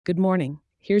Good morning.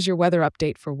 Here's your weather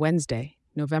update for Wednesday,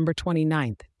 November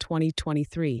 29th,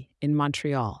 2023, in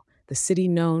Montreal, the city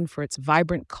known for its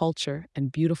vibrant culture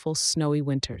and beautiful snowy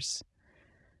winters.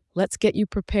 Let's get you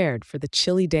prepared for the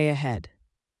chilly day ahead.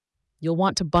 You'll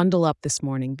want to bundle up this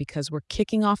morning because we're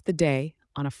kicking off the day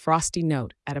on a frosty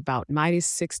note at about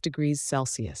 -6 degrees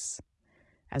Celsius.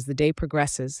 As the day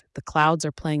progresses, the clouds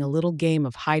are playing a little game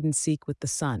of hide and seek with the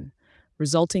sun,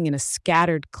 resulting in a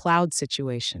scattered cloud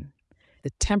situation. The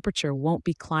temperature won't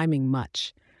be climbing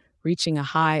much, reaching a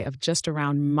high of just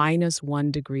around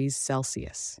 -1 degrees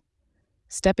Celsius.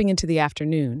 Stepping into the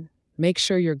afternoon, make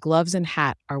sure your gloves and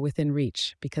hat are within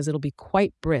reach because it'll be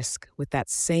quite brisk with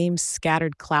that same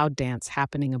scattered cloud dance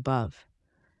happening above.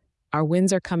 Our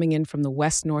winds are coming in from the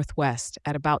west-northwest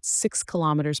at about 6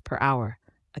 kilometers per hour,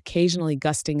 occasionally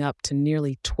gusting up to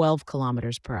nearly 12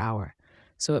 kilometers per hour,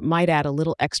 so it might add a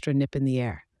little extra nip in the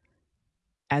air.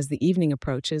 As the evening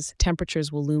approaches, temperatures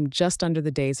will loom just under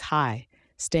the day's high,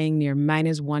 staying near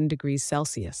 -1 degrees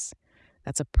Celsius.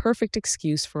 That's a perfect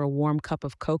excuse for a warm cup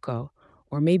of cocoa,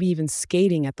 or maybe even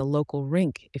skating at the local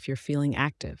rink if you're feeling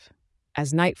active.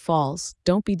 As night falls,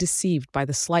 don't be deceived by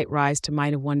the slight rise to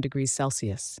 -1 degrees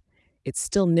Celsius. It's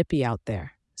still nippy out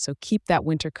there, so keep that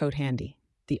winter coat handy.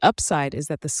 The upside is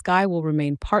that the sky will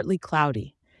remain partly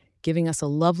cloudy, giving us a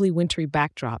lovely wintry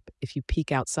backdrop if you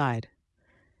peek outside.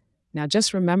 Now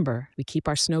just remember, we keep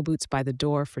our snow boots by the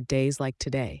door for days like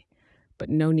today, but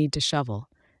no need to shovel,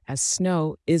 as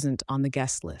snow isn't on the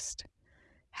guest list.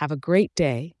 Have a great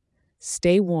day,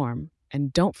 stay warm,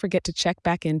 and don't forget to check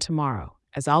back in tomorrow,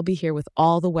 as I'll be here with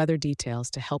all the weather details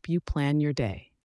to help you plan your day.